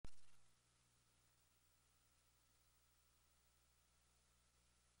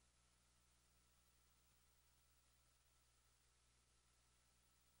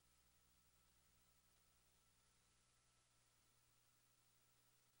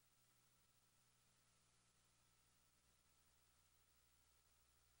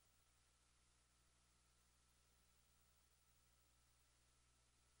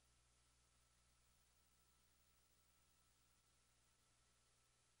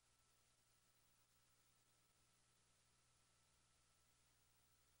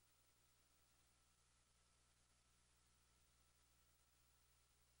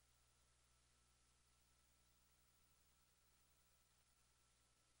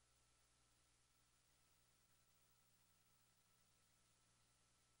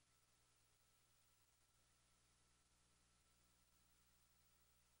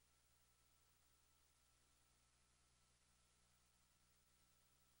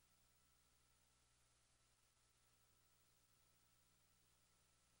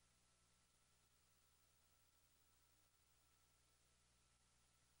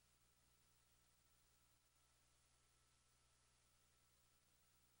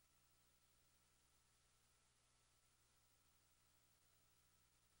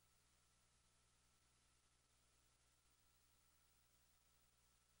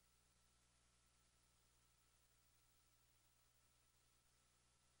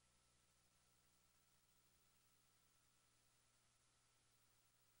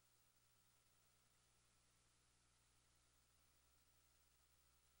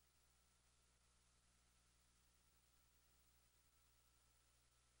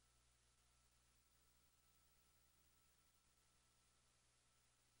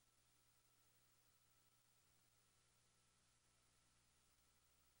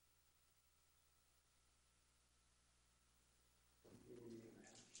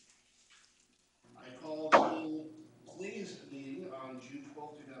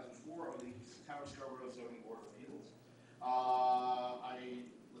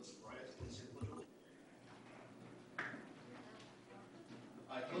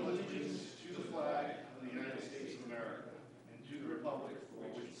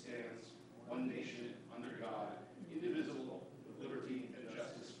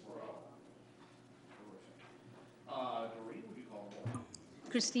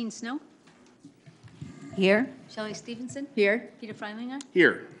Christine Snow. Here. Shelley Stevenson. Here. Peter Freilinger.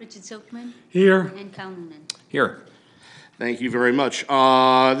 Here. Richard Silkman. Here. And Cal Noonan. Here. Thank you very much.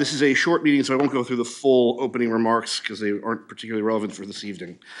 This is a short meeting, so I won't go through the full opening remarks because they aren't particularly relevant for this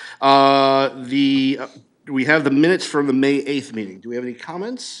evening. We have the minutes from the May 8th meeting. Do we have any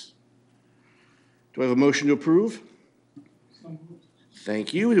comments? Do I have a motion to approve?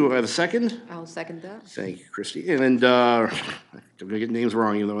 Thank you. Do I have a second? I'll second that. Thank you, Christy. And I'm going to get names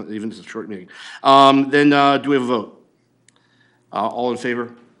wrong, even if it's a short meeting. Then do we have a vote? All in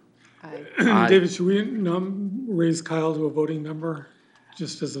favor? Aye. Aye. David, should we raise Kyle to a voting member,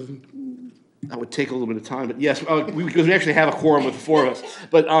 just as a, That would take a little bit of time, but yes, because we actually have a quorum with the four of us.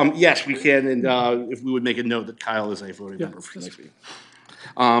 But yes, we can, and if we would make a note that Kyle is a voting member for the next meeting.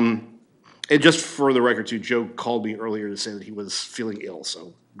 And just for the record too, Joe called me earlier to say that he was feeling ill,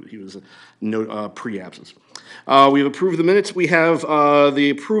 so he was pre-absence. We have approved the minutes. We have the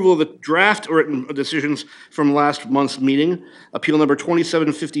approval of the draft written decisions from last month's meeting. Appeal number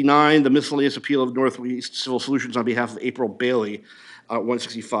 2759, the miscellaneous appeal of Northeast Civil Solutions on behalf of April Bailey,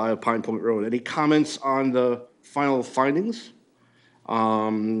 165 Pine Point Road. Any comments on the final findings?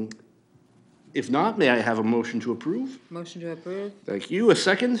 If not, may I have a motion to approve? Motion to approve. Thank you. A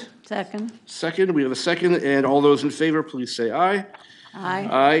second? Second. Second. We have a second, and all those in favor, please say aye.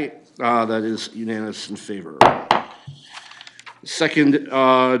 Aye. Aye. That is unanimous in favor. Second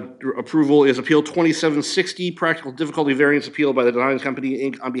approval is Appeal 2760, Practical Difficulty Variance Appeal by the Design Company,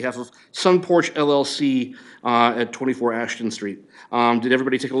 Inc. on behalf of Sun Porch LLC at 24 Ashton Street. Did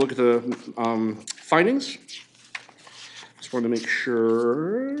everybody take a look at the findings? Just wanted to make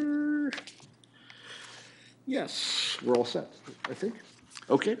sure. Yes, we're all set, I think.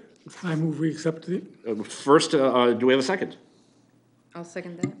 Okay. I move we accept the, First, do we have a second? I'll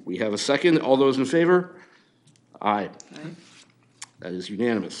second that. We have a second. All those in favor? Aye. Aye. That is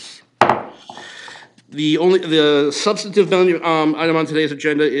unanimous. The substantive item on today's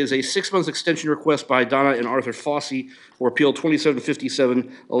agenda is a 6-month extension request by Donna and Arthur Fossey for Appeal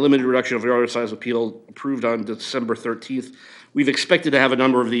 2757, a limited reduction of yard size appeal approved on December 13th. We've expected to have a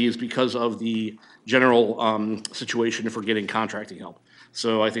number of these because of the general situation for getting contracting help.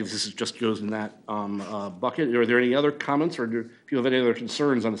 So I think this just goes in that bucket. Are there any other comments, or do people have any other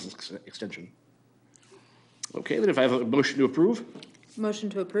concerns on this extension? Okay, then if I have a motion to approve. Motion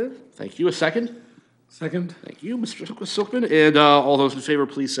to approve. Thank you. A second? second. Thank you, Mr. Silkman. And all those in favor,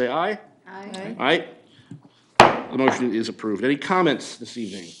 please say aye. Aye. Aye. The motion is approved. Any comments this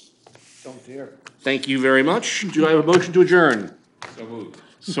evening? Don't dare. Thank you very much. Do I have a motion to adjourn? So moved.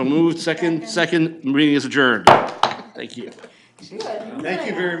 So moved. Second. Meeting is adjourned. Thank you. Thank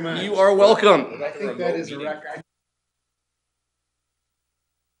you very much. You are welcome. I think that is a record.